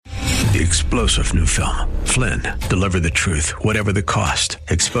The explosive new film, Flynn, deliver the truth, whatever the cost.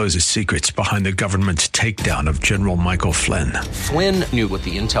 Exposes secrets behind the government's takedown of General Michael Flynn. Flynn knew what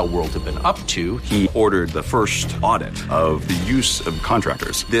the intel world had been up to. He ordered the first audit of the use of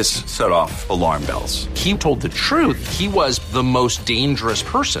contractors. This set off alarm bells. He told the truth. He was the most dangerous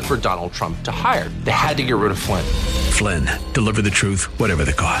person for Donald Trump to hire. They had to get rid of Flynn. Flynn, deliver the truth, whatever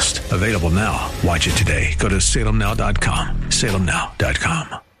the cost. Available now. Watch it today. Go to salemnow.com.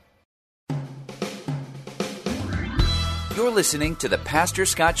 salemnow.com. You're listening to the Pastor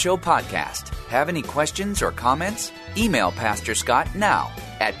Scott Show podcast. Have any questions or comments? Email Pastor Scott now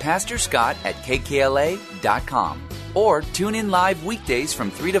at pastorscott@kkla.com or tune in live weekdays from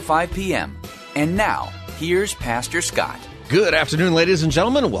 3 to 5 p.m. And now, here's Pastor Scott. Good afternoon, ladies and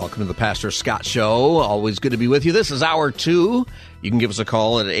gentlemen. Welcome to the Pastor Scott Show. Always good to be with you. This is Hour 2. You can give us a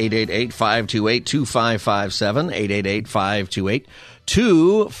call at 888-528-2557,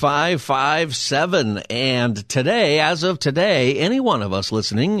 888-528-2557. And today, as of today, any one of us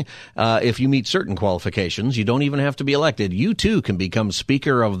listening, if you meet certain qualifications, you don't even have to be elected. You, too, can become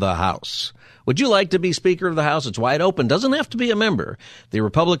Speaker of the House. Would you like to be Speaker of the House? It's wide open. Doesn't have to be a member. The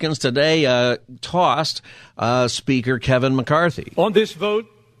Republicans today tossed Speaker Kevin McCarthy. On this vote,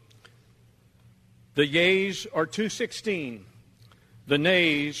 the yeas are 216. The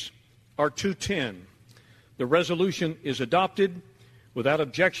nays are 210. The resolution is adopted. Without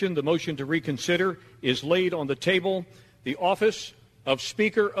objection, the motion to reconsider is laid on the table. The office of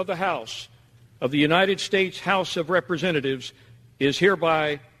Speaker of the House of the United States House of Representatives is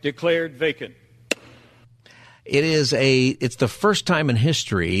hereby declared vacant. It's the first time in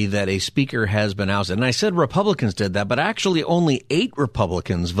history that a speaker has been ousted. And I said Republicans did that, but actually only 8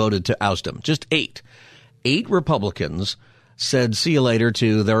 Republicans voted to oust him. Just 8. 8 Republicans said see you later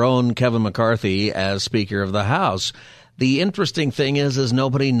to their own Kevin McCarthy as Speaker of the House. The interesting thing is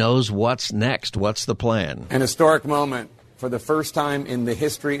nobody knows what's next. What's the plan? An historic moment. For the first time in the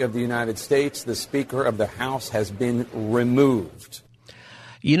history of the United States, the Speaker of the House has been removed.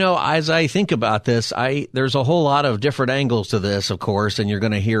 You know, as I think about this, there's a whole lot of different angles to this, of course, and you're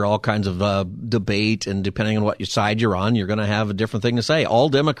going to hear all kinds of debate, and depending on what side you're on, you're going to have a different thing to say. All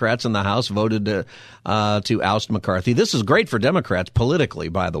Democrats in the House voted to oust McCarthy. This is great for Democrats politically,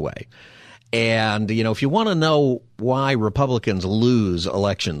 by the way. And, you know, if you want to know why Republicans lose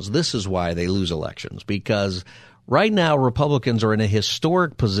elections, this is why they lose elections, because right now, Republicans are in a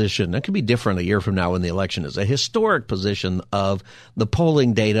historic position. That could be different a year from now when the election is. A historic position of the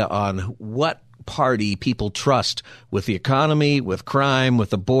polling data on what party people trust with the economy, with crime, with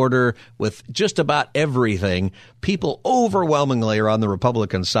the border, with just about everything. People overwhelmingly are on the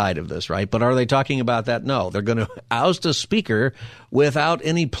Republican side of this, right? But are they talking about that? No. They're going to oust a speaker without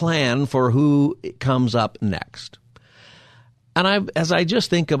any plan for who comes up next. And as I just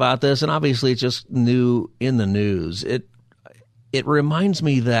think about this, and obviously it's just new in the news, it reminds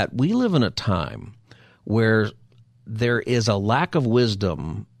me that we live in a time where there is a lack of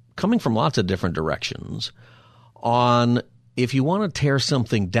wisdom coming from lots of different directions on if you want to tear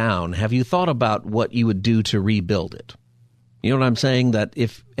something down, have you thought about what you would do to rebuild it? You know what I'm saying? That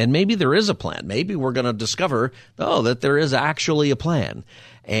and maybe there is a plan. Maybe we're going to discover, that there is actually a plan.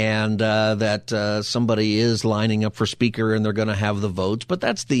 And that somebody is lining up for speaker and they're going to have the votes. But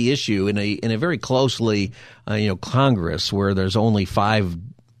that's the issue in a very closely, Congress where there's only 5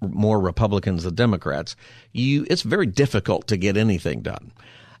 more Republicans than Democrats. It's very difficult to get anything done.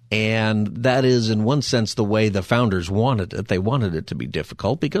 And that is, in one sense, the way the founders wanted it. They wanted it to be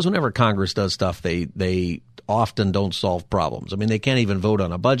difficult because whenever Congress does stuff, they often don't solve problems. I mean, they can't even vote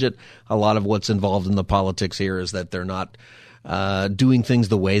on a budget. A lot of what's involved in the politics here is that they're not doing things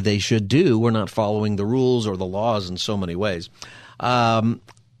the way they should do. We're not following the rules or the laws in so many ways. But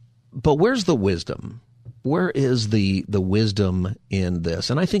where's the wisdom? Where is the wisdom in this?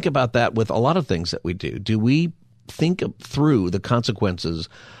 And I think about that with a lot of things that we do. Do we think through the consequences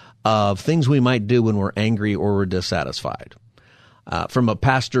of things we might do when we're angry or we're dissatisfied? From a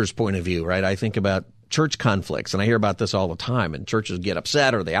pastor's point of view, right? I think about church conflicts, and I hear about this all the time, and churches get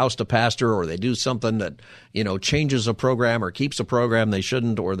upset or they oust a pastor or they do something that, changes a program or keeps a program they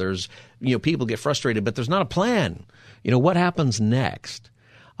shouldn't, or there's, people get frustrated, but there's not a plan. What happens next?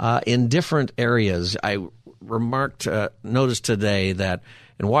 In different areas, I noticed today that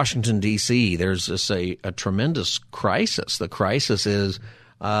in Washington, D.C., there's a tremendous crisis. The crisis is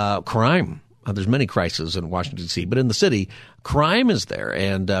crime. There's many crises in Washington, D.C., but in the city, crime is there.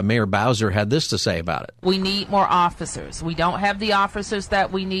 And Mayor Bowser had this to say about it. We need more officers. We don't have the officers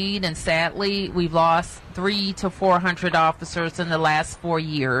that we need, and sadly, we've lost 300 to 400 officers in the last 4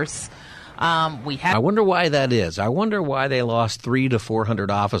 years. I wonder why that is. I wonder why they lost 300 to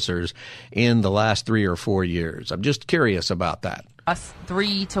 400 officers in the last 3 or 4 years. I'm just curious about that.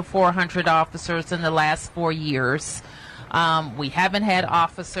 300 to 400 officers in the last 4 years. We haven't had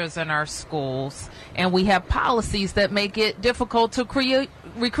officers in our schools, and we have policies that make it difficult to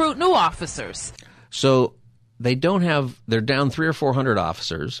recruit new officers. So they're down 300 or 400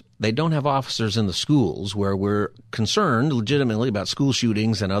 officers. They don't have officers in the schools where we're concerned legitimately about school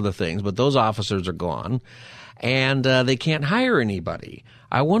shootings and other things, but those officers are gone, and they can't hire anybody.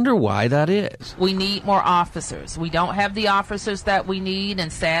 I wonder why that is. We need more officers. We don't have the officers that we need, and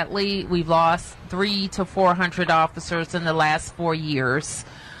sadly, we've lost 300 to 400 officers in the last 4 years.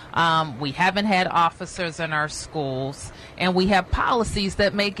 We haven't had officers in our schools, and we have policies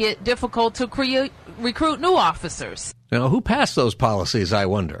that make it difficult to recruit new officers. Now, who passed those policies, I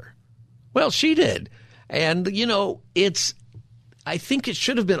wonder? Well, she did. And, I think it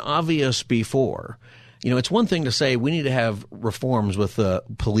should have been obvious before. It's one thing to say we need to have reforms with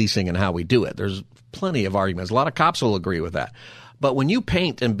policing and how we do it. There's plenty of arguments. A lot of cops will agree with that. But when you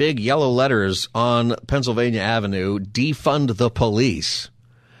paint in big yellow letters on Pennsylvania Avenue, defund the police,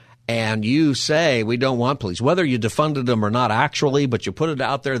 and you say we don't want police, whether you defunded them or not actually, but you put it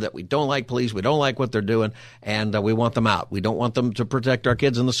out there that we don't like police, we don't like what they're doing, and we want them out. We don't want them to protect our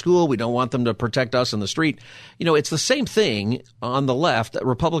kids in the school. We don't want them to protect us in the street. It's the same thing on the left that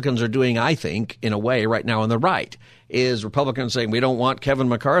Republicans are doing, I think, in a way right now on the right, is Republicans saying we don't want Kevin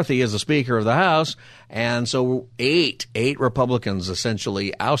McCarthy as the Speaker of the House, and so eight Republicans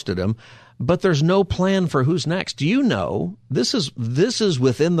essentially ousted him. But there's no plan for who's next. Do you know, this is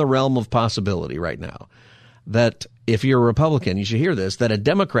within the realm of possibility right now, that if you're a Republican, you should hear this, that a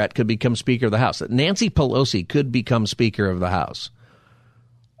Democrat could become Speaker of the House, that Nancy Pelosi could become Speaker of the House,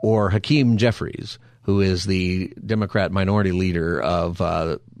 or Hakeem Jeffries, who is the Democrat minority leader of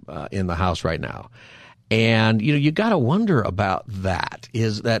in the House right now. And, you got to wonder about that.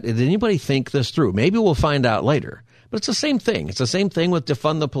 Did anybody think this through? Maybe we'll find out later. But it's the same thing. It's the same thing with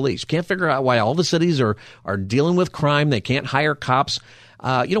defund the police. Can't figure out why all the cities are dealing with crime. They can't hire cops.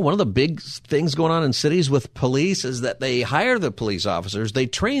 One of the big things going on in cities with police is that they hire the police officers, they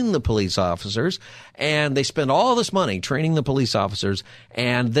train the police officers, and they spend all this money training the police officers,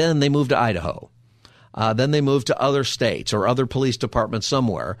 and then they move to Idaho. Then they move to other states or other police departments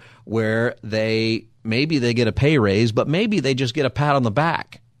somewhere where maybe they get a pay raise, but maybe they just get a pat on the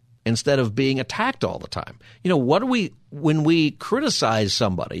back instead of being attacked all the time. When we criticize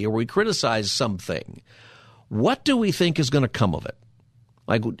somebody or we criticize something, what do we think is going to come of it?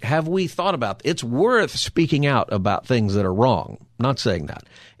 Like, have we thought about it's worth speaking out about things that are wrong? Not saying that.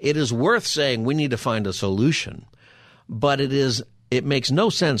 It is worth saying we need to find a solution, but it makes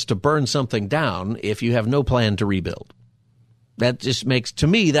no sense to burn something down if you have no plan to rebuild. That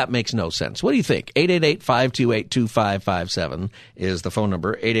makes no sense. What do you think? 888-528-2557 is the phone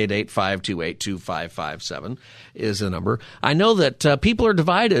number. 888-528-2557 is the number. I know that people are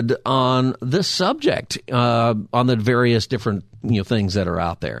divided on this subject, on the various different things that are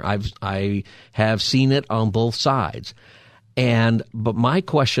out there. I have seen it on both sides. But my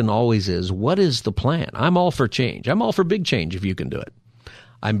question always is, what is the plan? I'm all for change. I'm all for big change if you can do it.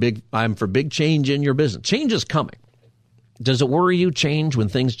 I'm for big change in your business. Change is coming. Does it worry you, change, when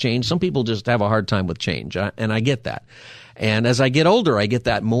things change? Some people just have a hard time with change, and I get that. And as I get older, I get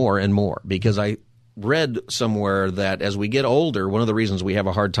that more and more, because I read somewhere that as we get older, one of the reasons we have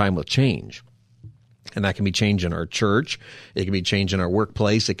a hard time with change, and that can be change in our church, it can be change in our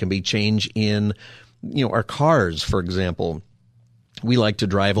workplace, it can be change in our cars, for example. We like to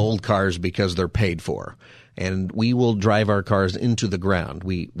drive old cars because they're paid for, and we will drive our cars into the ground.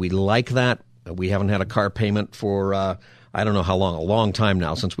 We like that. We haven't had a car payment for I don't know how long, a long time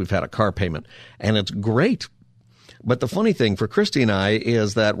now since we've had a car payment, and it's great. But the funny thing for Christy and I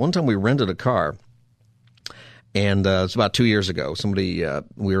is that one time we rented a car, and it's about 2 years ago.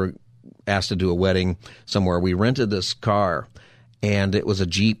 We were asked to do a wedding somewhere. We rented this car, and it was a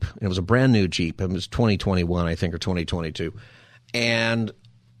Jeep. It was a brand new Jeep. It was 2021, I think, or 2022. And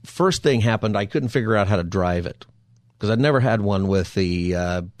first thing happened, I couldn't figure out how to drive it, because I'd never had one with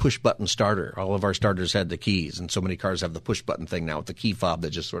the push-button starter. All of our starters had the keys, and so many cars have the push-button thing now with the key fob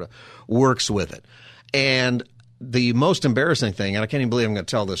that just sort of works with it. And the most embarrassing thing, and I can't even believe I'm going to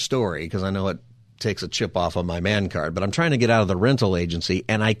tell this story because I know it takes a chip off of my man card, but I'm trying to get out of the rental agency,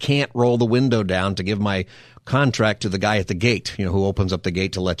 and I can't roll the window down to give my contract to the guy at the gate, who opens up the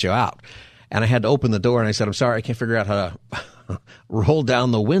gate to let you out. And I had to open the door, and I said, I'm sorry, I can't figure out how to roll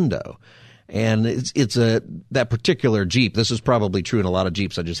down the window. And it's that particular Jeep. This is probably true in a lot of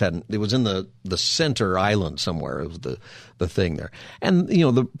Jeeps. I just hadn't. It was in the center island somewhere. It was the thing there. And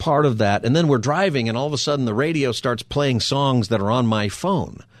the part of that. And then we're driving, and all of a sudden the radio starts playing songs that are on my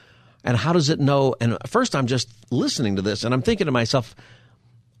phone. And how does it know? And first I'm just listening to this, and I'm thinking to myself,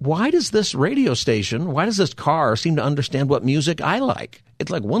 why does this radio station, why does this car seem to understand what music I like?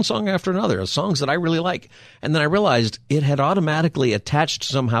 It's like one song after another, songs that I really like. And then I realized it had automatically attached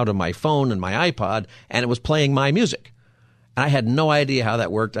somehow to my phone and my iPod, and it was playing my music. And I had no idea how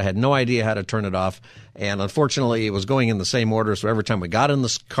that worked. I had no idea how to turn it off. And unfortunately, it was going in the same order. So every time we got in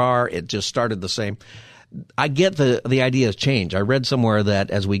this car, it just started the same. I get the idea has changed. I read somewhere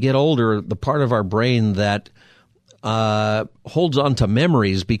that as we get older, the part of our brain that holds on to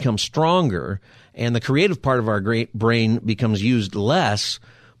memories becomes stronger, and the creative part of our brain becomes used less,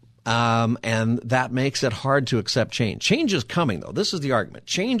 and that makes it hard to accept change. Change is coming, though. This is the argument.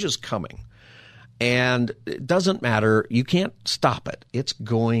 Change is coming, and it doesn't matter. You can't stop it. It's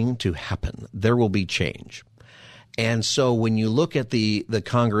going to happen. There will be change. And so when you look at the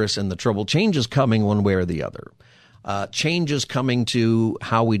Congress and the trouble, change is coming one way or the other. Change is coming to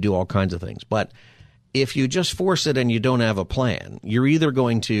how we do all kinds of things. But if you just force it and you don't have a plan, you're either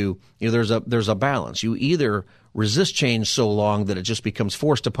going to, there's a balance. You either resist change so long that it just becomes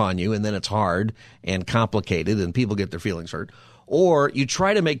forced upon you, and then it's hard and complicated and people get their feelings hurt, or you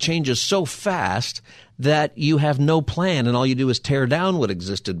try to make changes so fast that you have no plan and all you do is tear down what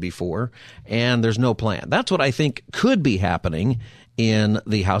existed before, and there's no plan. That's what I think could be happening in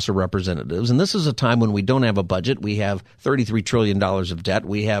the House of Representatives. And this is a time when we don't have a budget. We have $33 trillion of debt.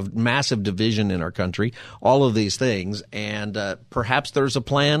 We have massive division in our country, all of these things. And perhaps there's a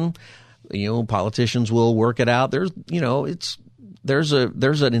plan. Politicians will work it out. There's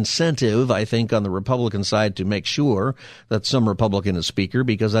an incentive, I think, on the Republican side to make sure that some Republican is Speaker,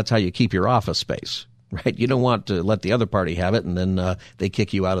 because that's how you keep your office space, right? You don't want to let the other party have it, and then they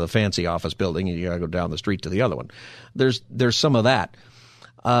kick you out of the fancy office building, and you got to go down the street to the other one. There's some of that.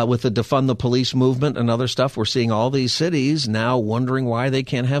 With the defund the police movement and other stuff, we're seeing all these cities now wondering why they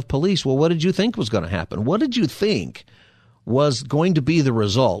can't have police. Well, what did you think was going to happen? What did you think was going to be the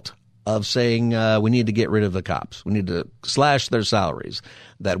result of saying we need to get rid of the cops? We need to slash their salaries,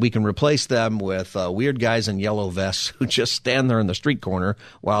 that we can replace them with weird guys in yellow vests who just stand there in the street corner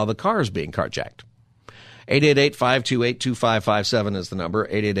while the car is being carjacked. 888-528-2557 is the number,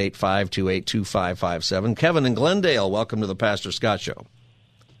 888-528-2557. Kevin in Glendale, welcome to the Pastor Scott Show.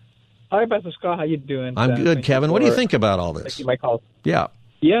 Hi, Pastor Scott. How you doing? I'm good, Kevin. What do you think about all this? Taking my call. Yeah.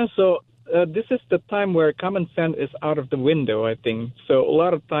 Yeah, so this is the time where common sense is out of the window, I think. So a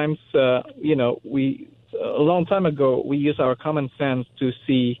lot of times, a long time ago, we use our common sense to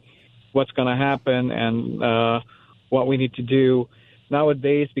see what's going to happen and what we need to do.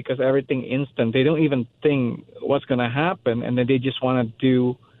 Nowadays, because everything instant, they don't even think what's going to happen, and then they just want to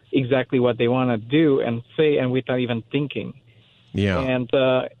do exactly what they want to do and say, and without even thinking. Yeah. And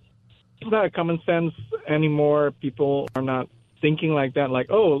it's not common sense anymore. People are not thinking like that, like,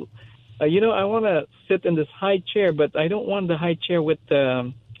 I want to sit in this high chair, but I don't want the high chair with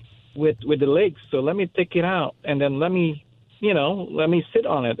the legs, so let me take it out, and then let me sit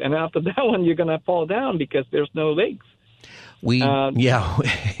on it. And after that one, you're going to fall down because there's no legs. I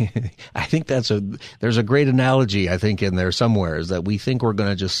think there's a great analogy, I think, in there somewhere, is that we think we're going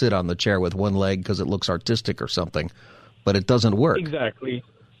to just sit on the chair with one leg because it looks artistic or something, but it doesn't work. Exactly.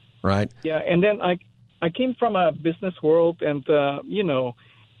 Right? Yeah, and then I came from a business world, and,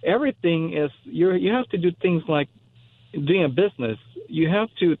 everything is, you have to do things like doing a business. You have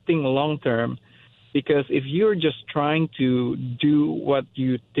to think long term, because if you're just trying to do what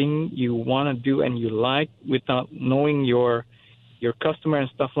you think you want to do and you like without knowing your customer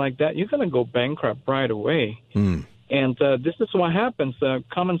and stuff like that, you're going to go bankrupt right away. And this is what happens.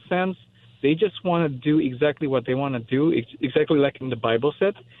 Common sense, they just want to do exactly what they want to do, exactly like in the Bible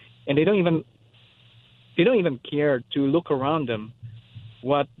said, and they don't even care to look around them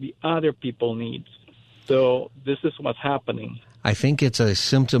what the other people need. So this is what's happening. I think it's a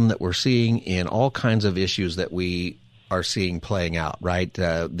symptom that we're seeing in all kinds of issues that we are seeing playing out, right?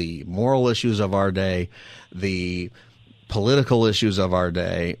 The moral issues of our day, the political issues of our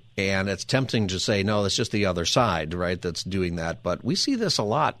day, and it's tempting to say, no, it's just the other side, right, that's doing that. But we see this a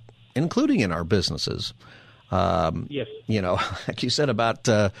lot, including in our businesses. Yes. Like you said about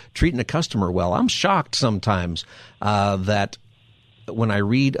treating a customer well, I'm shocked sometimes that when I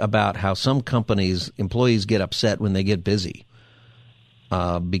read about how some companies' employees get upset when they get busy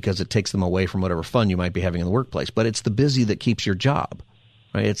because it takes them away from whatever fun you might be having in the workplace. But it's the busy that keeps your job,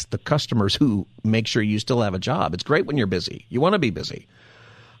 right? It's the customers who make sure you still have a job. It's great when you're busy. You want to be busy.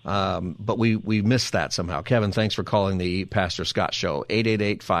 But we missed that somehow. Kevin, thanks for calling the Pastor Scott Show.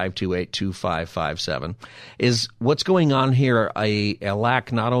 888-528-2557. Is what's going on here a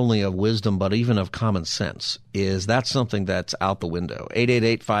lack not only of wisdom but even of common sense? Is that something that's out the window?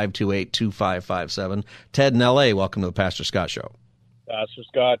 888-528-2557. Ted in L.A., welcome to the Pastor Scott Show. Pastor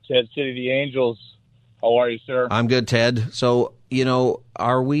Scott, Ted, City of the Angels. How are you, sir? I'm good, Ted. So,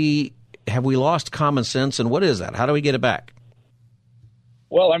 have we lost common sense, and what is that? How do we get it back?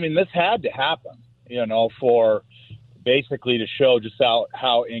 Well, I mean, this had to happen, for basically to show just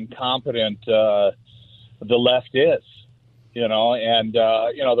how incompetent the left is, and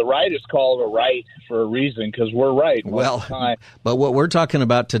the right is called a right for a reason because we're right most of the time. But what we're talking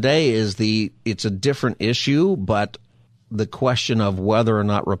about today is it's a different issue, but the question of whether or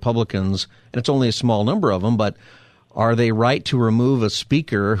not Republicans, and it's only a small number of them, but are they right to remove a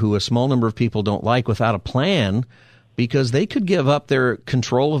speaker who a small number of people don't like without a plan? Because they could give up their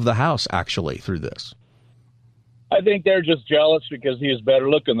control of the House, actually, through this. I think they're just jealous because he is better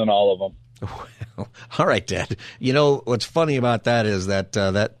looking than all of them. Well, all right, Ted. What's funny about that is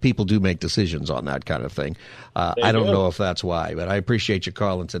that people do make decisions on that kind of thing. I don't know if that's why, but I appreciate you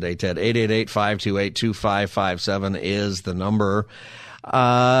calling today, Ted. 888-528-2557 is the number.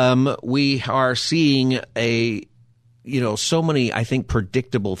 We are seeing so many, I think,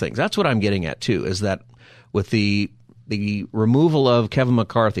 predictable things. That's what I'm getting at, too, is that with the removal of Kevin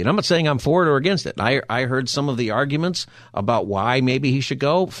McCarthy, and I'm not saying I'm for it or against it. I heard some of the arguments about why maybe he should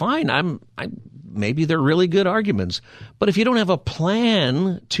go. Fine, maybe they're really good arguments. But if you don't have a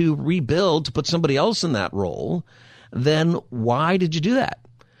plan to rebuild, to put somebody else in that role, then why did you do that?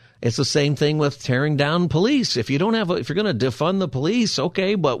 It's the same thing with tearing down police. If you're going to defund the police,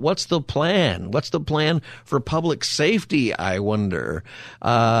 okay, but what's the plan? What's the plan for public safety, I wonder?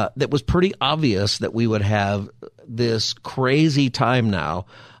 That was pretty obvious that we would have this crazy time now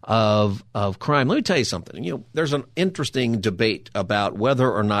of crime. Let me tell you something. There's an interesting debate about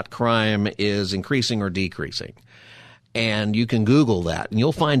whether or not crime is increasing or decreasing. And you can Google that, and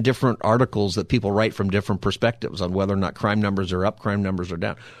you'll find different articles that people write from different perspectives on whether or not crime numbers are up, crime numbers are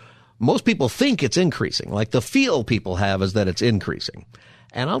down. Most people think it's increasing. Like the feel people have is that it's increasing.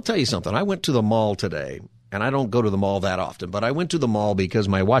 And I'll tell you something. I went to the mall today, and I don't go to the mall that often, but I went to the mall because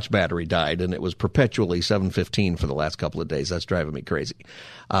my watch battery died, and it was perpetually 7:15 for the last couple of days. That's driving me crazy.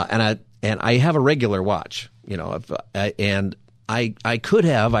 And I have a regular watch, and I could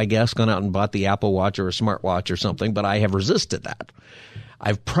have, I guess, gone out and bought the Apple Watch or a smartwatch or something, but I have resisted that.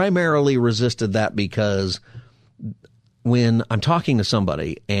 I've primarily resisted that because when I'm talking to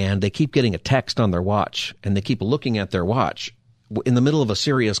somebody and they keep getting a text on their watch and they keep looking at their watch in the middle of a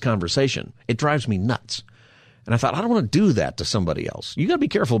serious conversation, it drives me nuts. And I thought, I don't want to do that to somebody else. You got to be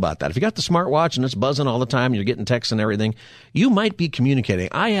careful about that. If you got the smartwatch and it's buzzing all the time and you're getting texts and everything, you might be communicating.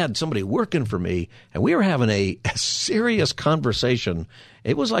 I had somebody working for me and we were having a serious conversation.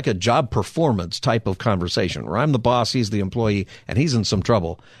 It was like a job performance type of conversation where I'm the boss, he's the employee, and he's in some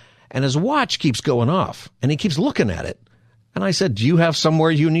trouble. And his watch keeps going off and he keeps looking at it. And I said, do you have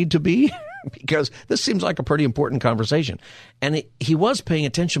somewhere you need to be? Because this seems like a pretty important conversation. And he was paying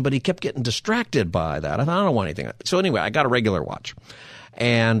attention, but he kept getting distracted by that. I thought, I don't want anything. So anyway, I got a regular watch.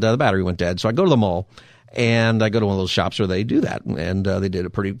 And the battery went dead. So I go to the mall, and I go to one of those shops where they do that. And they did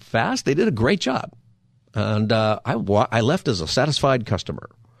it pretty fast. They did a great job. And I left as a satisfied customer.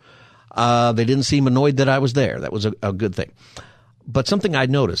 They didn't seem annoyed that I was there. That was a good thing. But something I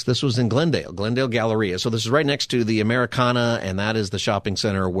noticed, this was in Glendale Galleria. So this is right next to the Americana, and that is the shopping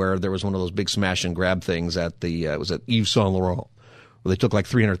center where there was one of those big smash and grab things at it was at Yves Saint Laurent, where they took like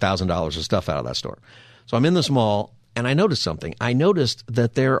 $300,000 of stuff out of that store. So I'm in this mall, and I noticed something. I noticed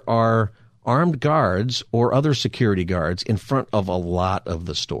that there are armed guards or other security guards in front of a lot of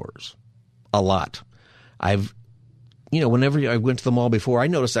the stores. A lot. Whenever I went to the mall before, I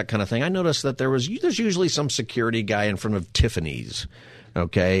noticed that kind of thing. I noticed that there's usually some security guy in front of Tiffany's,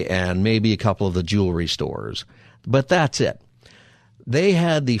 okay, and maybe a couple of the jewelry stores. But that's it. They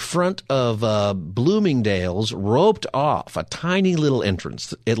had the front of Bloomingdale's roped off, a tiny little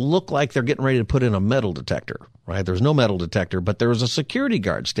entrance. It looked like they're getting ready to put in a metal detector, right? There's no metal detector, but there was a security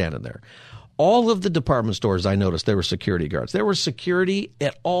guard standing there. All of the department stores, I noticed, there were security guards. There was security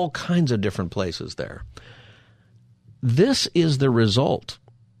at all kinds of different places there. This is the result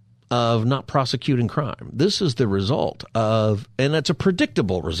of not prosecuting crime. This is the result of, and it's a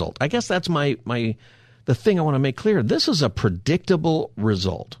predictable result. I guess that's the thing I want to make clear. This is a predictable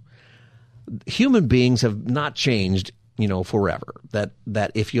result. Human beings have not changed, forever. That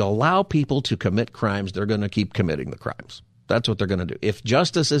if you allow people to commit crimes, they're going to keep committing the crimes. That's what they're going to do. If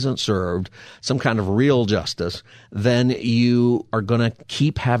justice isn't served, some kind of real justice, then you are going to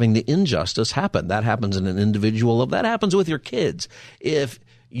keep having the injustice happen. That happens in an individual level. That happens with your kids. If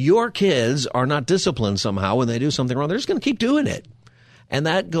your kids are not disciplined somehow when they do something wrong, they're just going to keep doing it. And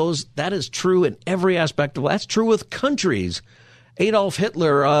that is true in every aspect of life. That's true with countries. Adolf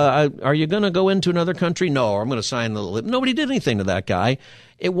Hitler, are you going to go into another country? No, I'm going to sign the... Nobody did anything to that guy.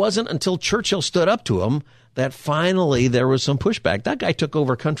 It wasn't until Churchill stood up to him that finally there was some pushback. That guy took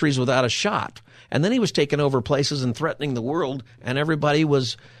over countries without a shot. And then he was taking over places and threatening the world, and everybody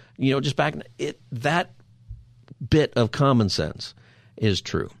was, just back. That bit of common sense is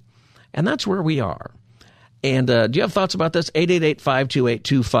true. And that's where we are. And do you have thoughts about this?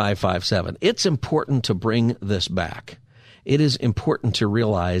 888-528-2557. It's important to bring this back. It is important to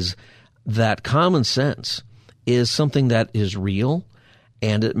realize that common sense is something that is real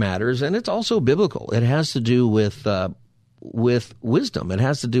and it matters, and it's also biblical. It has to do with wisdom. It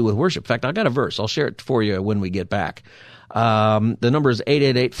has to do with worship. In fact, I got a verse. I'll share it for you when we get back. The number is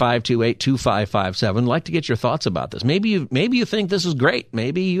 888-528-2557. I'd like to get your thoughts about this. Maybe you think this is great.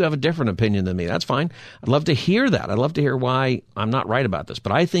 Maybe you have a different opinion than me. That's fine. I'd love to hear that. I'd love to hear why I'm not right about this.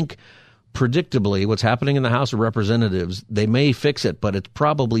 But I think predictably what's happening in the House of Representatives, they may fix it, but it's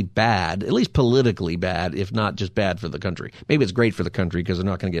probably bad, at least politically bad, if not just bad for the country. Maybe it's great for the country because they're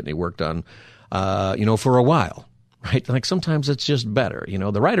not going to get any work done, for a while. Right? Like sometimes it's just better.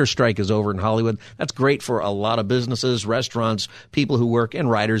 The writer's strike is over in Hollywood. That's great for a lot of businesses, restaurants, people who work, and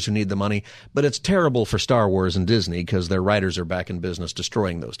writers who need the money. But it's terrible for Star Wars and Disney because their writers are back in business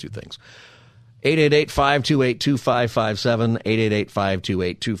destroying those two things. 888-528-2557,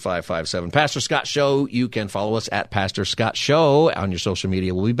 888-528-2557. Pastor Scott Show. You can follow us at Pastor Scott Show on your social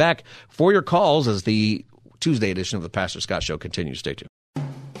media. We'll be back for your calls as the Tuesday edition of the Pastor Scott Show continues. Stay tuned.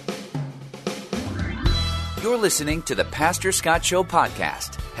 You're listening to the Pastor Scott Show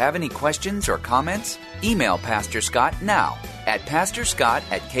podcast. Have any questions or comments? Email Pastor Scott now at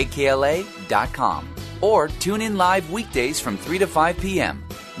pastorscott@kkla.com or tune in live weekdays from 3 to 5 p.m.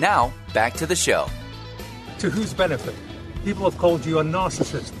 Now, back to the show. To whose benefit? People have called you a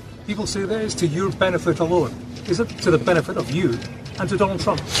narcissist. People say that is to your benefit alone. Is it to the benefit of you and to Donald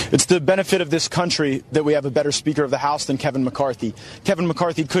Trump? It's the benefit of this country that we have a better Speaker of the House than Kevin McCarthy. Kevin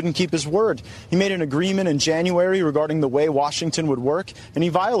McCarthy couldn't keep his word. He made an agreement in January regarding the way Washington would work, and he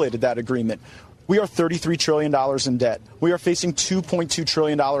violated that agreement. We are $33 trillion in debt. We are facing $2.2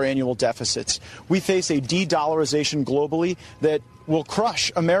 trillion annual deficits. We face a de-dollarization globally that will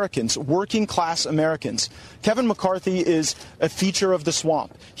crush Americans, working-class Americans. Kevin McCarthy is a feature of the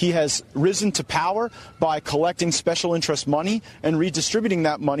swamp. He has risen to power by collecting special interest money and redistributing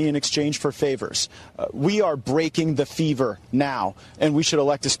that money in exchange for favors. We are breaking the fever now, and we should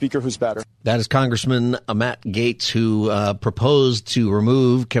elect a speaker who's better. That is Congressman Matt Gaetz, who proposed to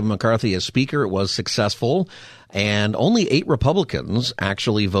remove Kevin McCarthy as Speaker. It was successful. And only 8 Republicans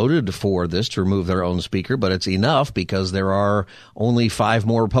actually voted for this to remove their own speaker, but it's enough because there are only 5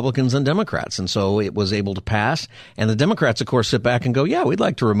 more Republicans than Democrats. And so it was able to pass. And the Democrats, of course, sit back and go, yeah, we'd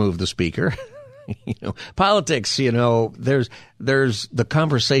like to remove the speaker. Politics, there's the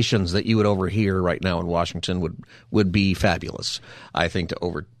conversations that you would overhear right now in Washington would be fabulous, I think, to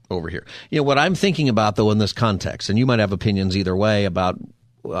overhear. What I'm thinking about, though, in this context, and you might have opinions either way about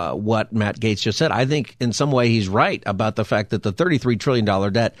what Matt Gaetz just said. I think in some way he's right about the fact that the $33 trillion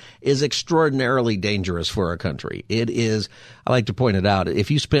debt is extraordinarily dangerous for our country. It is, I like to point it out,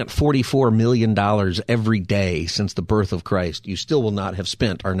 if you spent $44 million every day since the birth of Christ, you still will not have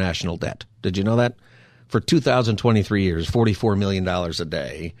spent our national debt. Did you know that? For 2023 years, $44 million a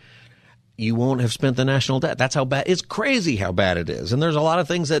day. You won't have spent the national debt. That's how bad. It's crazy how bad it is. And there's a lot of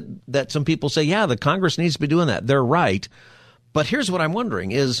things that some people say, yeah, the Congress needs to be doing that. They're right. But here's what I'm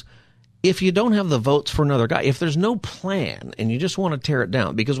wondering is if you don't have the votes for another guy, if there's no plan and you just want to tear it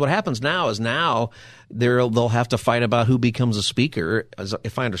down, because what happens now is they'll have to fight about who becomes a speaker.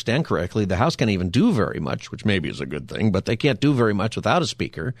 If I understand correctly, the House can't even do very much, which maybe is a good thing, but they can't do very much without a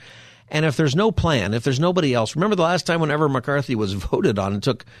speaker. And if there's no plan, if there's nobody else, remember the last time whenever McCarthy was voted on, it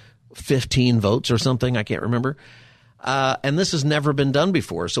took 15 votes or something, I can't remember. And this has never been done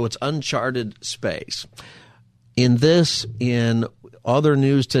before, so it's uncharted space. In other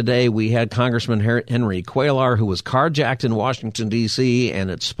news today, we had Congressman Henry Cuellar, who was carjacked in Washington, D.C.,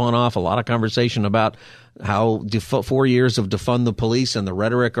 and it spun off a lot of conversation about how 4 years of defund the police and the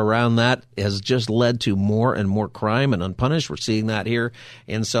rhetoric around that has just led to more and more crime and unpunished. We're seeing that here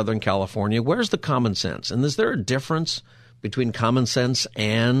in Southern California. Where's the common sense? And is there a difference between common sense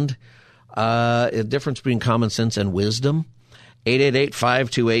and wisdom?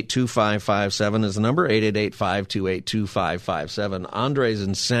 888-528-2557 is the number, 888-528-2557. Andre's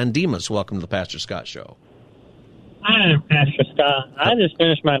in San Dimas. Welcome to the Pastor Scott Show. Hi, I'm Pastor Scott. I just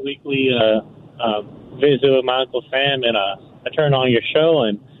finished my weekly visit with my Uncle Sam, and I turned on your show,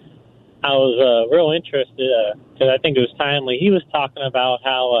 and I was real interested because I think it was timely. He was talking about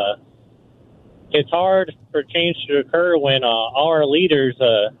how it's hard for change to occur when all our leaders,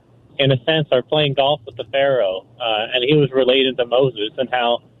 in a sense, are playing golf with the Pharaoh. And he was related to Moses and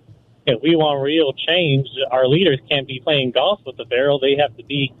how if we want real change, our leaders can't be playing golf with the Pharaoh. They have to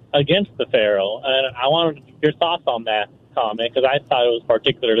be against the Pharaoh. And I wanted your thoughts on that comment because I thought it was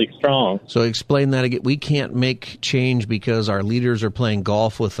particularly strong. So explain that again. We can't make change because our leaders are playing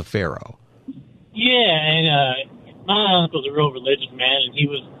golf with the Pharaoh. Yeah, and my uncle's a real religious man, and he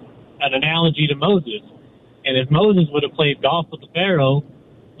was an analogy to Moses. And if Moses would have played golf with the Pharaoh,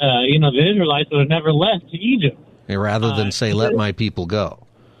 the Israelites would have never left Egypt. Rather than say, let my people go.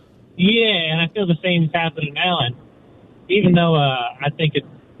 Yeah, and I feel the same is happening now. And even though I think it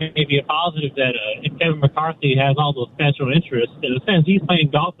may be a positive that if Kevin McCarthy has all those special interests, in a sense, he's playing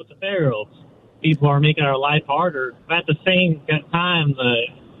golf with the Pharaoh. People are making our life harder. But at the same time,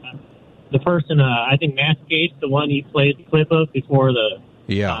 the person, I think Matt Gates, the one he played the clip of before the...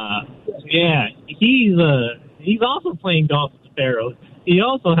 Yeah. He's also playing golf with the Pharaoh. He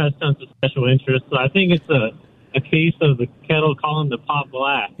also has tons of special interests. So I think it's a case of the kettle calling the pot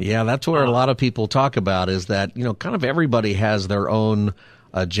black. Yeah, that's where a lot of people talk about is that, kind of everybody has their own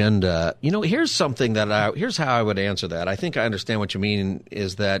agenda. Here's something here's how I would answer that. I think I understand what you mean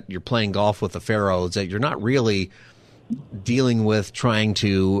is that you're playing golf with the Pharaoh, is that you're not really dealing with trying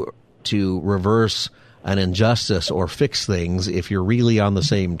to reverse an injustice or fix things if you're really on the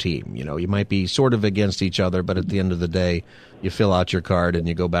same team. You might be sort of against each other, but at the end of the day, you fill out your card and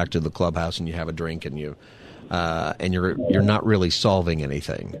you go back to the clubhouse and you have a drink and you're not really solving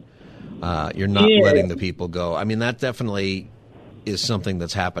anything. You're not letting the people go. I mean, that definitely is something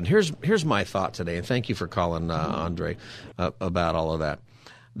that's happened. Here's my thought today, and thank you for calling, Andre, about all of that.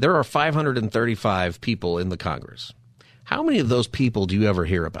 There are 535 people in the Congress. How many of those people do you ever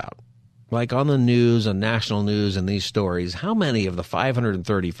hear about? Like on the news, on national news, and these stories, how many of the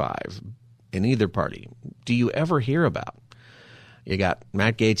 535 in either party do you ever hear about? You got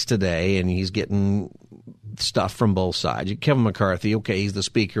Matt Gaetz today, and he's getting stuff from both sides. Kevin McCarthy, okay, he's the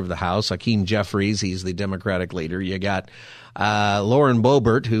Speaker of the House. Hakeem Jeffries, he's the Democratic leader. You got Lauren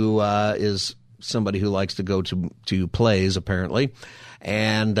Boebert, who is somebody who likes to go to plays, apparently,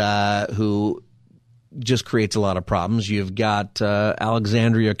 and who just creates a lot of problems. You've got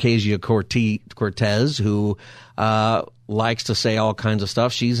Alexandria Ocasio-Cortez, who likes to say all kinds of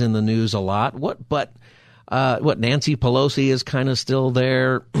stuff. She's in the news a lot. Nancy Pelosi is kind of still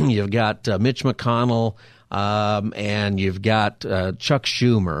there. You've got Mitch McConnell, and you've got Chuck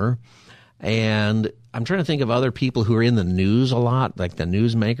Schumer. And I'm trying to think of other people who are in the news a lot, like the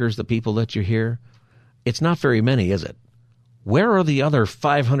newsmakers, the people that you hear. It's not very many, is it? Where are the other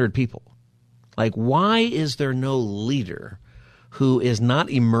 500 people? Like, why is there no leader who is not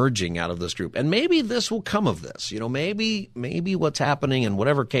emerging out of this group? And maybe this will come of this. Maybe what's happening and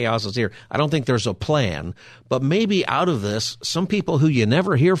whatever chaos is here, I don't think there's a plan, but maybe out of this, some people who you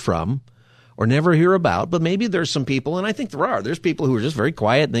never hear from or never hear about, but maybe there's some people, and I think there are. There's people who are just very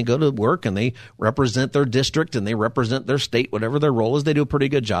quiet, and they go to work, and they represent their district, and they represent their state, whatever their role is. They do a pretty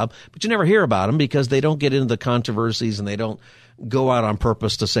good job, but you never hear about them because they don't get into the controversies, and they don't go out on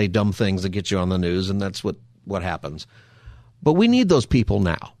purpose to say dumb things that get you on the news, and that's what happens. But we need those people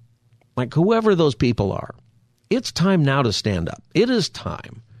now. Like, whoever those people are, it's time now to stand up. It is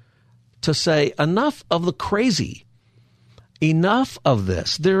time to say, enough of the crazy. Enough of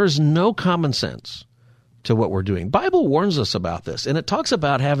this. There is no common sense to what we're doing. Bible warns us about this, and it talks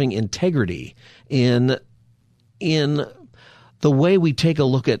about having integrity in the way we take a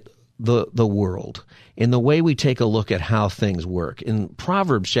look at the world, in the way we take a look at how things work. In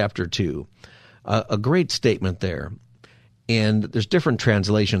Proverbs chapter 2, a great statement there, and there's different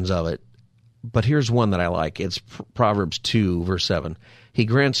translations of it, but here's one that I like. It's Proverbs 2, verse 7. He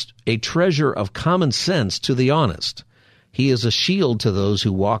grants a treasure of common sense to the honest. He is a shield to those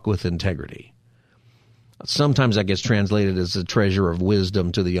who walk with integrity. Sometimes that gets translated as a treasure of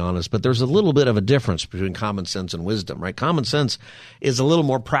wisdom to the honest, but there's a little bit of a difference between common sense and wisdom, right? Common sense is a little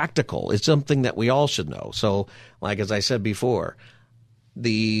more practical. It's something that we all should know. So, like as I said before,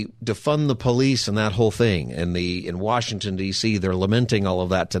 the defund the police and that whole thing, and in Washington, D.C., they're lamenting all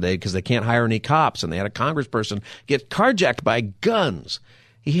of that today because they can't hire any cops, and they had a congressperson get carjacked by guns.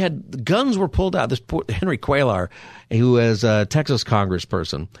 Guns were pulled out. This poor Henry Cuellar, who is a Texas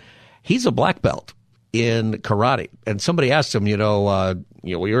congressperson, he's a black belt. in karate. And somebody asked him,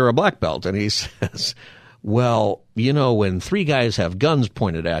 you're a black belt. And he says, well, when 3 guys have guns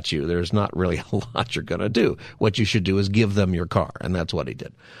pointed at you, there's not really a lot you're going to do. What you should do is give them your car. And that's what he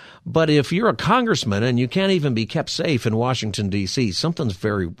did. But if you're a congressman and you can't even be kept safe in Washington, D.C., something's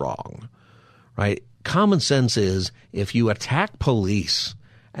very wrong, right? Common sense is if you attack police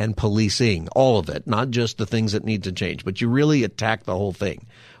and policing, all of it, not just the things that need to change, but you really attack the whole thing,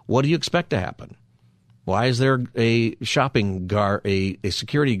 what do you expect to happen? Why is there a shopping guard, a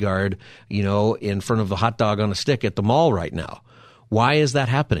security guard, in front of the hot dog on a stick at the mall right now? Why is that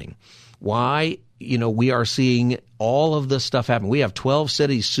happening? Why, we are seeing all of this stuff happen. We have 12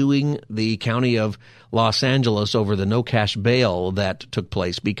 cities suing the county of Los Angeles over the no cash bail that took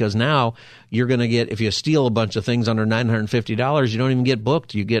place, because now you're going to get, if you steal a bunch of things under $950, you don't even get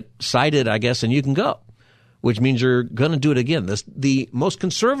booked. You get cited, I guess, and you can go, which means you're going to do it again. The most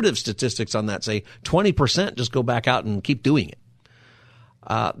conservative statistics on that say 20% just go back out and keep doing it.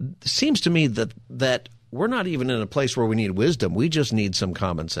 Seems to me that we're not even in a place where we need wisdom. We just need some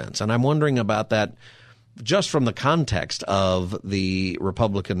common sense. And I'm wondering about that just from the context of the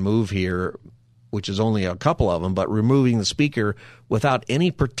Republican move here, which is only a couple of them, but removing the speaker without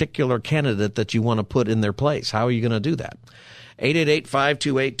any particular candidate that you want to put in their place. How are you going to do that?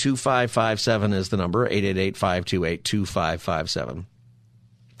 888-528-2557 is the number, 888-528-2557.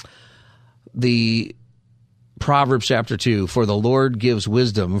 The Proverbs chapter 2, for the Lord gives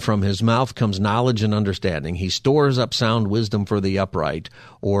wisdom, from his mouth comes knowledge and understanding. He stores up sound wisdom for the upright,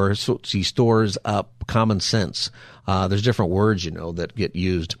 or he stores up common sense. There's different words, that get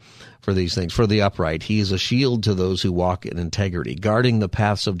used for these things. For the upright, he is a shield to those who walk in integrity, guarding the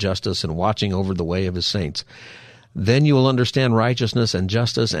paths of justice and watching over the way of his saints. Then you will understand righteousness and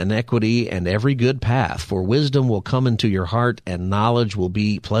justice and equity and every good path, for wisdom will come into your heart and knowledge will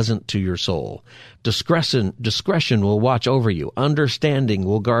be pleasant to your soul. Discretion will watch over you. Understanding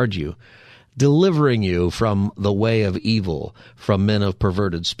will guard you, delivering you from the way of evil, from men of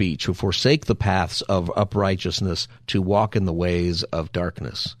perverted speech, who forsake the paths of uprightness to walk in the ways of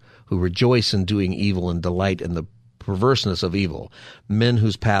darkness, who rejoice in doing evil and delight in the perverseness of evil, men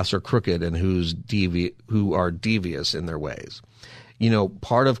whose paths are crooked and who are devious in their ways.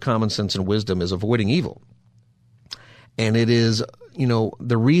 Part of common sense and wisdom is avoiding evil. And it is,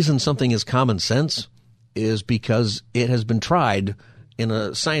 the reason something is common sense is because it has been tried in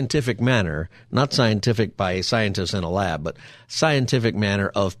a scientific manner, not scientific by scientists in a lab, but scientific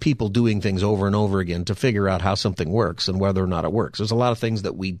manner of people doing things over and over again to figure out how something works and whether or not it works. There's a lot of things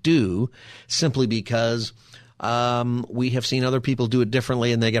that we do simply because we have seen other people do it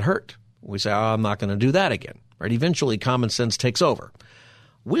differently and they get hurt. We say, I'm not going to do that again. Right? Eventually, common sense takes over.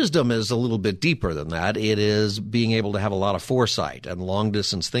 Wisdom is a little bit deeper than that. It is being able to have a lot of foresight and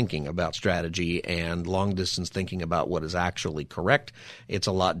long-distance thinking about strategy and long-distance thinking about what is actually correct. It's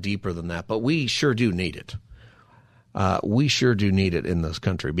a lot deeper than that, but we sure do need it. We sure do need it in this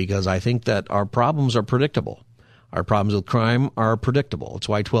country because I think that our problems are predictable. Our problems with crime are predictable. It's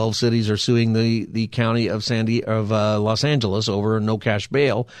why 12 cities are suing the county of Los Angeles over no cash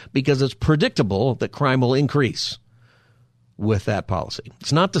bail, because it's predictable that crime will increase with that policy.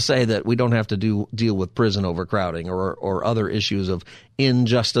 It's not to say that we don't have to deal with prison overcrowding or other issues of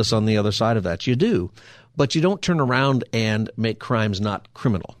injustice on the other side of that. You do, but you don't turn around and make crimes not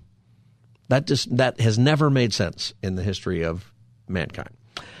criminal. That has never made sense in the history of mankind.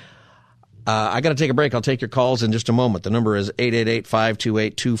 I got to take a break. I'll take your calls in just a moment. The number is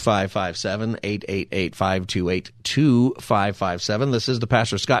 888-528-2557, 888-528-2557. This is the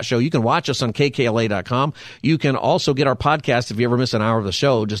Pastor Scott Show. You can watch us on KKLA.com. You can also get our podcast. If you ever miss an hour of the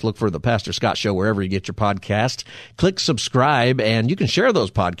show, just look for the Pastor Scott Show wherever you get your podcast. Click subscribe, and you can share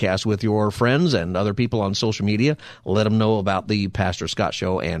those podcasts with your friends and other people on social media. Let them know about the Pastor Scott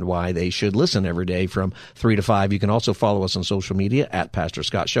Show and why they should listen every day from 3 to 5. You can also follow us on social media at Pastor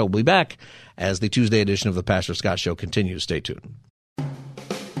Scott Show. We'll be back as the Tuesday edition of the Pastor Scott Show continues. Stay tuned.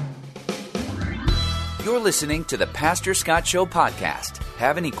 You're listening to the Pastor Scott Show podcast.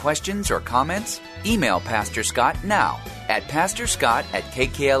 Have any questions or comments? Email Pastor Scott now at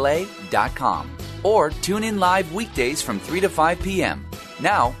pastorscott@kkla.com or tune in live weekdays from 3 to 5 p.m.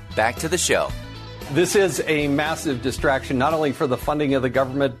 Now, back to the show. This is a massive distraction, not only for the funding of the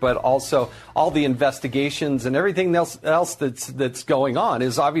government, but also all the investigations and everything else that's going on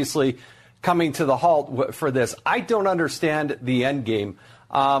is obviously coming to the halt for this. I don't understand the end game.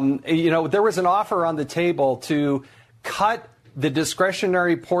 There was an offer on the table to cut the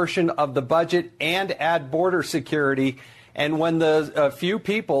discretionary portion of the budget and add border security. And when a few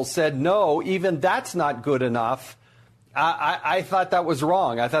people said, no, even that's not good enough, I thought that was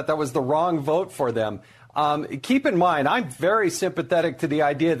wrong. I thought that was the wrong vote for them. Keep in mind, I'm very sympathetic to the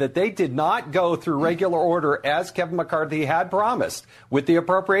idea that they did not go through regular order as Kevin McCarthy had promised with the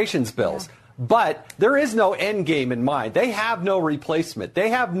appropriations bills. Yeah. But there is no end game in mind. They have no replacement. They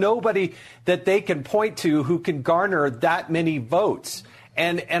have nobody that they can point to who can garner that many votes.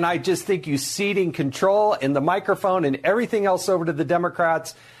 And I just think you ceding control and the microphone and everything else over to the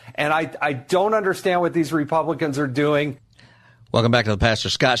Democrats. And I don't understand what these Republicans are doing. Welcome back to the Pastor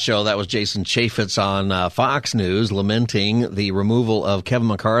Scott Show. That was Jason Chaffetz on Fox News lamenting the removal of Kevin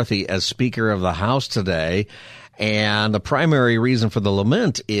McCarthy as Speaker of the House today. And the primary reason for the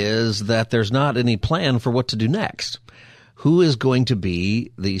lament is that there's not any plan for what to do next. Who is going to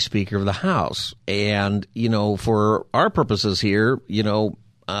be the Speaker of the House? And, for our purposes here, we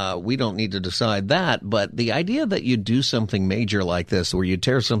don't need to decide that. But the idea that you do something major like this, where you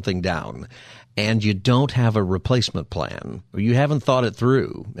tear something down and you don't have a replacement plan, or you haven't thought it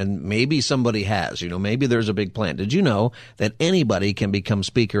through, and maybe somebody has, maybe there's a big plan. Did you know that anybody can become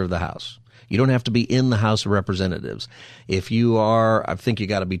Speaker of the House? You don't have to be in the House of Representatives. If you are, I think you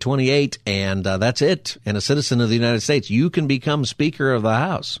got to be 28, and that's it, and a citizen of the United States, you can become Speaker of the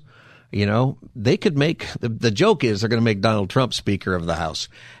House. They could make, the joke is they're going to make Donald Trump Speaker of the House,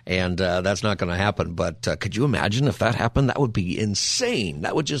 and that's not going to happen. But could you imagine if that happened? That would be insane.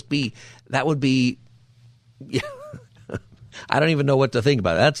 That would be, yeah. I don't even know what to think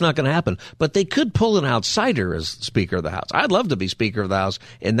about it. That's not going to happen. But they could pull an outsider as Speaker of the House. I'd love to be Speaker of the House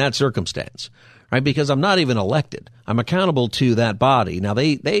in that circumstance, right? Because I'm not even elected. I'm accountable to that body. Now,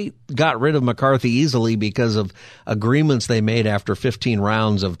 they got rid of McCarthy easily because of agreements they made after 15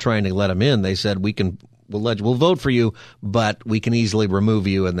 rounds of trying to let him in. They said, we'll vote for you, but we can easily remove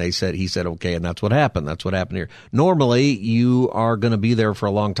you. And he said, okay. And that's what happened. That's what happened here. Normally, you are going to be there for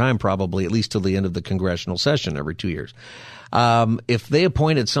a long time, probably at least till the end of the congressional session every 2 years. If they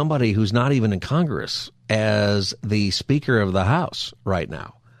appointed somebody who's not even in Congress as the Speaker of the House right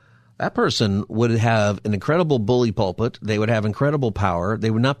now, that person would have an incredible bully pulpit. They would have incredible power.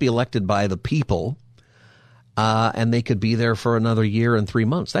 They would not be elected by the people, and they could be there for another year and 3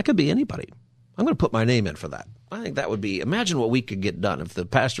 months. That could be anybody. I'm going to put my name in for that. I think that would be, imagine what we could get done if the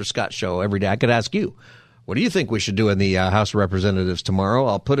Pastor Scott Show every day, I could ask you, what do you think we should do in the House of Representatives tomorrow?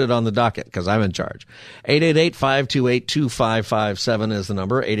 I'll put it on the docket because I'm in charge. 888-528-2557 is the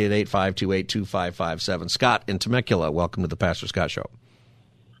number. 888-528-2557. Scott in Temecula, welcome to the Pastor Scott Show.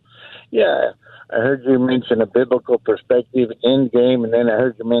 Yeah, I heard you mention a biblical perspective, end game, and then I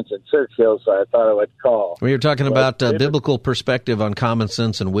heard you mention Churchill, so I thought I would call. We were talking about biblical perspective on common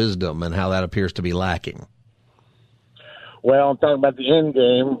sense and wisdom and how that appears to be lacking. Well, I'm talking about the end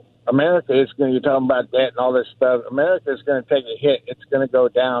game. America is going to, you're talking about that and all this stuff. America is going to take a hit. It's going to go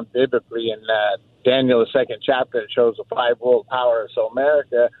down biblically in Daniel, the 2nd chapter. It shows the 5 world powers. So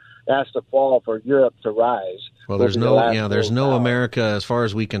America has to fall for Europe to rise. Well, there's no America as far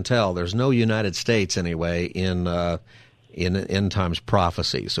as we can tell. There's no United States anyway in end times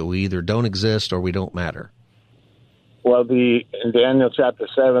prophecy. So we either don't exist or we don't matter. Well, in Daniel chapter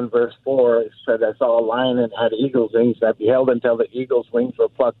 7, verse 4, it said, I saw a lion and had eagle's wings that beheld until the eagle's wings were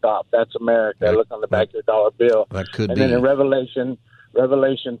plucked off. That's America. Look on the back of your dollar bill. That could be. And then in Revelation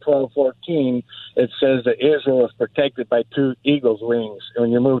 12:14, it says that Israel is protected by 2 eagle's wings. And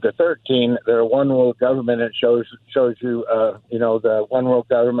when you move to 13, they're one world government. It shows you, the one world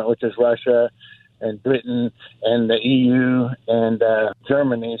government, which is Russia and Britain and the EU and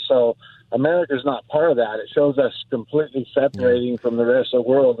Germany. So America's not part of that. It shows us completely separating from the rest of the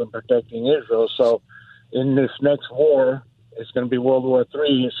world and protecting Israel. So in this next war, it's going to be World War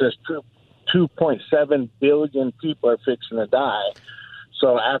III. It says 2.7 billion people are fixing to die.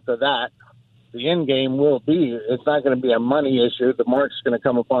 So after that, the end game will be, it's not going to be a money issue. The mark's going to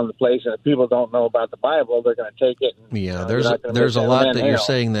come upon the place, and if people don't know about the Bible, they're going to take it. And, there's a lot that you're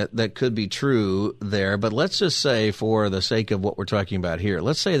saying that could be true there, but let's just say, for the sake of what we're talking about here,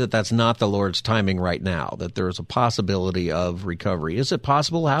 let's say that that's not the Lord's timing right now, that there's a possibility of recovery. Is it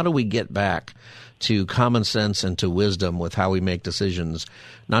possible? How do we get back to common sense and to wisdom with how we make decisions,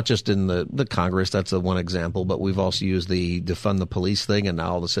 not just in the Congress, that's the one example, but we've also used the defund the police thing, and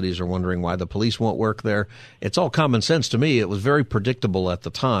now all the cities are wondering why the police won't work there. It's all common sense to me. It was very predictable at the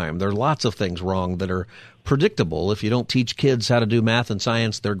time. There are lots of things wrong that are predictable. If you don't teach kids how to do math and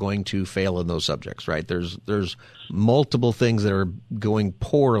science, they're going to fail in those subjects, right? There's multiple things that are going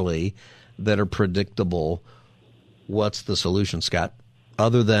poorly that are predictable. What's the solution, Scott?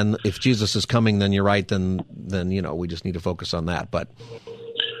 Other than if Jesus is coming, then you're right, then we just need to focus on that. But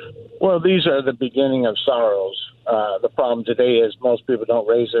well, these are the beginning of sorrows. The problem today is most people don't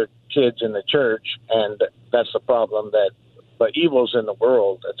raise their kids in the church, and that's the problem. But evil's in the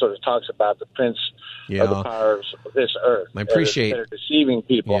world. That sort of talks about the prince of the powers of this earth. I appreciate that are deceiving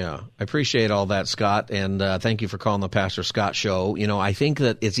people. Yeah, I appreciate all that, Scott, and thank you for calling the Pastor Scott Show. You know, I think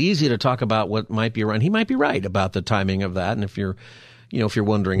that it's easy to talk about what might be around. He might be right about the timing of that, and if you're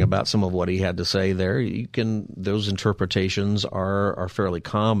wondering about some of what he had to say there, those interpretations are fairly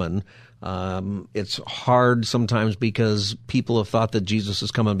common. It's hard sometimes because people have thought that Jesus is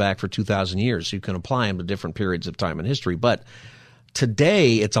coming back for 2,000 years. So you can apply him to different periods of time in history. But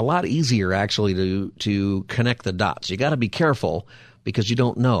today, it's a lot easier actually to connect the dots. You got to be careful because you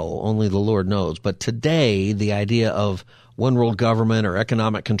don't know. Only the Lord knows. But today, the idea of one world government or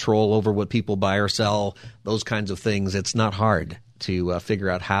economic control over what people buy or sell, those kinds of things, it's not hard to figure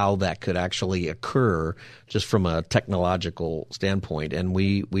out how that could actually occur just from a technological standpoint. And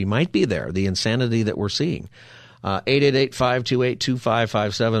we might be there, the insanity that we're seeing.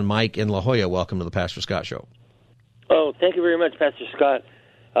 888-528-2557. Mike in La Jolla, welcome to the Pastor Scott Show. Oh, thank you very much, Pastor Scott.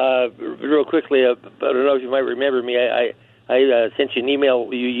 Real quickly, I don't know if you might remember me. I sent you an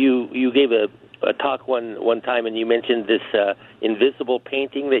email. You gave a talk one time, and you mentioned this invisible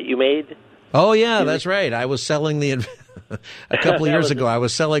painting that you made. Oh, yeah, that's right. I was selling a couple of years ago, I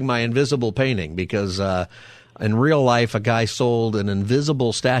was selling my invisible painting because in real life, a guy sold an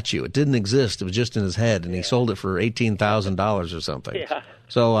invisible statue. It didn't exist. It was just in his head, and he sold it for $18,000 or something. Yeah.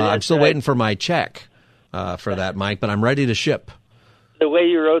 So I'm still waiting for my check for that, Mike, but I'm ready to ship. The way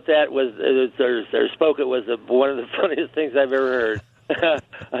you wrote that was, spoke it was one of the funniest things I've ever heard.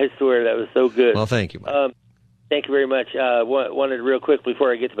 I swear, that was so good. Well, thank you, Mike. Thank you very much. Wanted real quick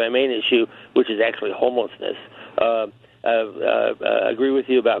before I get to my main issue, which is actually homelessness. Agree with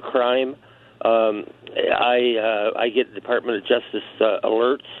you about crime. I get Department of Justice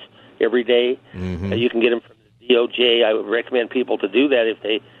alerts every day. Mm-hmm. You can get them from the DOJ. I would recommend people to do that if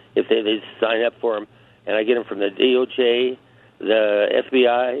they sign up for them. And I get them from the DOJ, the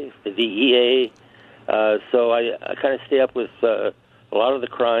FBI, the DEA. So I kind of stay up with a lot of the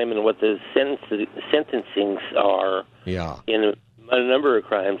crime and what the sentencings are in a number of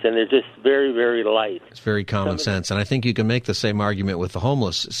crimes, and they're just very, very light. It's very common sense, and I think you can make the same argument with the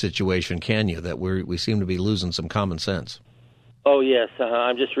homeless situation, can you, that we seem to be losing some common sense? Oh, yes.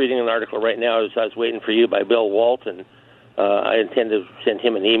 I'm just reading an article right now as I was waiting for you by Bill Walton. I intend to send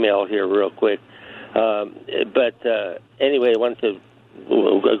him an email here real quick. But anyway, I wanted to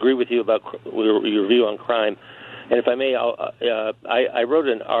agree with you about your view on crime. And if I may, I wrote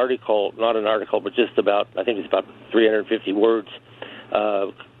an article, not an article, but just about, I think it's about 350 words,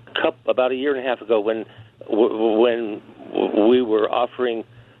 about a year and a half ago when we were offering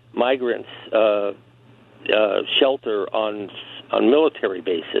migrants shelter on military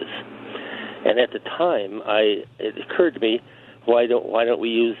bases. And at the time, it occurred to me, why don't we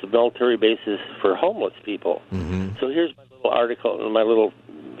use the military bases for homeless people? Mm-hmm. So here's my little article, my little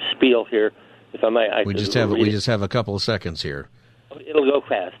spiel here. If I might, we just have a couple of seconds here. It'll go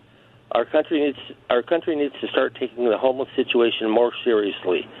fast. Our country needs to start taking the homeless situation more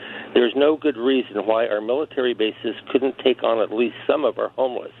seriously. There's no good reason why our military bases couldn't take on at least some of our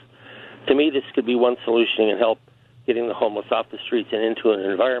homeless. To me, this could be one solution and help getting the homeless off the streets and into an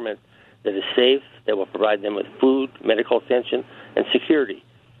environment that is safe, that will provide them with food, medical attention, and security,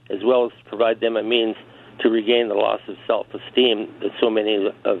 as well as provide them a means to regain the loss of self-esteem that so many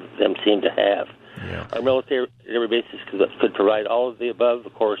of them seem to have. Yeah. Our military bases could provide all of the above,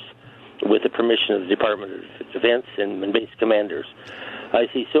 of course, with the permission of the Department of Defense and base commanders. I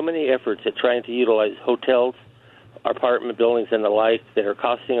see so many efforts at trying to utilize hotels, apartment buildings, and the like that are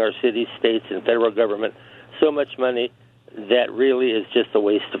costing our cities, states, and federal government so much money that really is just a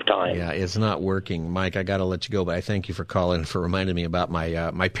waste of time. Yeah, it's not working. Mike, I got to let you go, but I thank you for calling, for reminding me about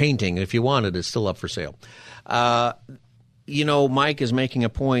my painting. If you want it, it's still up for sale. Mike is making a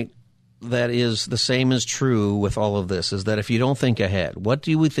point that is the same as true with all of this, is that if you don't think ahead, what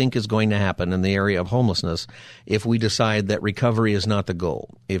do we think is going to happen in the area of homelessness if we decide that recovery is not the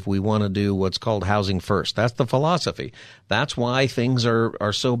goal, if we want to do what's called housing first? That's the philosophy. That's why things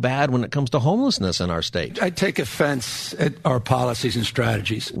are so bad when it comes to homelessness in our state. I take offense at our policies and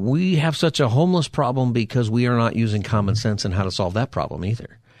strategies. We have such a homeless problem because we are not using common sense in how to solve that problem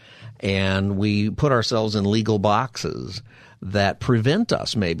either. And we put ourselves in legal boxes that prevent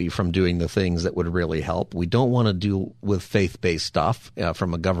us maybe from doing the things that would really help. We don't want to deal with faith-based stuff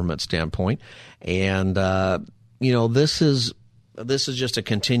from a government standpoint. And, this is just a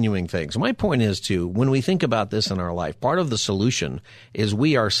continuing thing. So my point is, too, when we think about this in our life, part of the solution is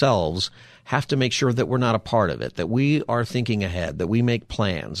we ourselves have to make sure that we're not a part of it, that we are thinking ahead, that we make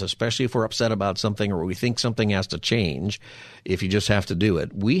plans, especially if we're upset about something or we think something has to change. If you just have to do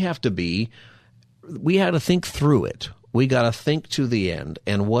it, we have to be we had to think through it. We got to think to the end.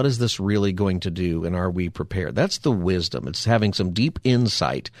 And what is this really going to do? And are we prepared? That's the wisdom. It's having some deep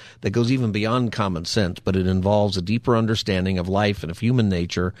insight that goes even beyond common sense, but it involves a deeper understanding of life and of human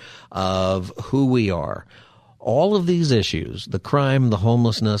nature, of who we are. All of these issues, the crime, the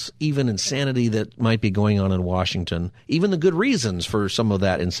homelessness, even insanity that might be going on in Washington, even the good reasons for some of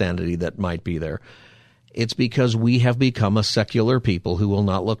that insanity that might be there, it's because we have become a secular people who will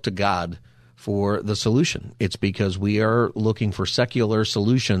not look to God for the solution. It's because we are looking for secular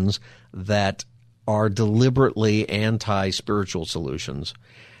solutions that are deliberately anti-spiritual solutions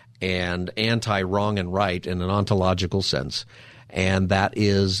and anti-wrong and right in an ontological sense. And that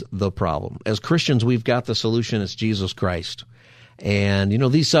is the problem. As Christians, we've got the solution. It's Jesus Christ. And,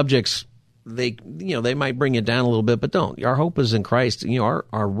 these subjects, they might bring you down a little bit, but don't. Our hope is in Christ.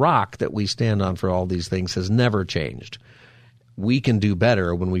 Our rock that we stand on for all these things has never changed. We can do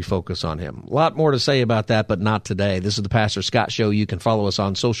better when we focus on him. A lot more to say about that, but not today. This is the Pastor Scott Show. You can follow us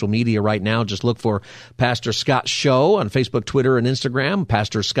on social media right now. Just look for Pastor Scott Show on Facebook, Twitter, and Instagram.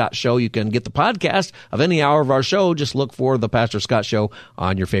 Pastor Scott Show. You can get the podcast of any hour of our show. Just look for the Pastor Scott Show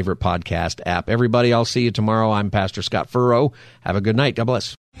on your favorite podcast app. Everybody, I'll see you tomorrow. I'm Pastor Scott Furrow. Have a good night. God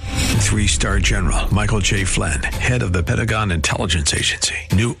bless. 3-star General Michael J. Flynn, head of the Pentagon Intelligence Agency,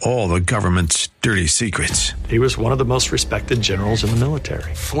 knew all the government's dirty secrets. He was one of the most respected generals in the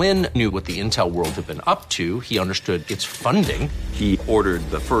military. Flynn knew what the intel world had been up to. He understood its funding. He ordered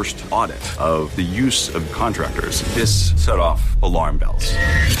the first audit of the use of contractors. This set off alarm bells.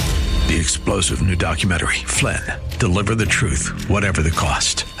 The explosive new documentary, Flynn, Deliver the Truth, Whatever the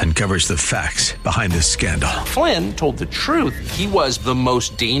Cost, uncovers the facts behind this scandal. Flynn told the truth. He was the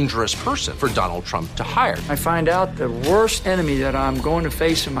most dangerous person for Donald Trump to hire. I find out the worst enemy that I'm going to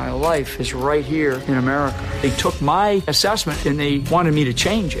face in my life is right here in America. They took my assessment and they wanted me to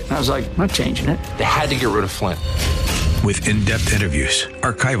change it. And I was like, I'm not changing it. They had to get rid of Flynn. With in-depth interviews,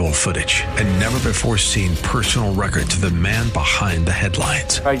 archival footage, and never-before-seen personal records of the man behind the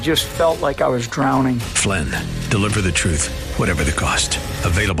headlines. I just felt like I was drowning. Flynn, Deliver the Truth, Whatever the Cost.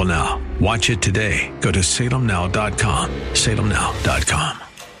 Available now. Watch it today. Go to salemnow.com. salemnow.com.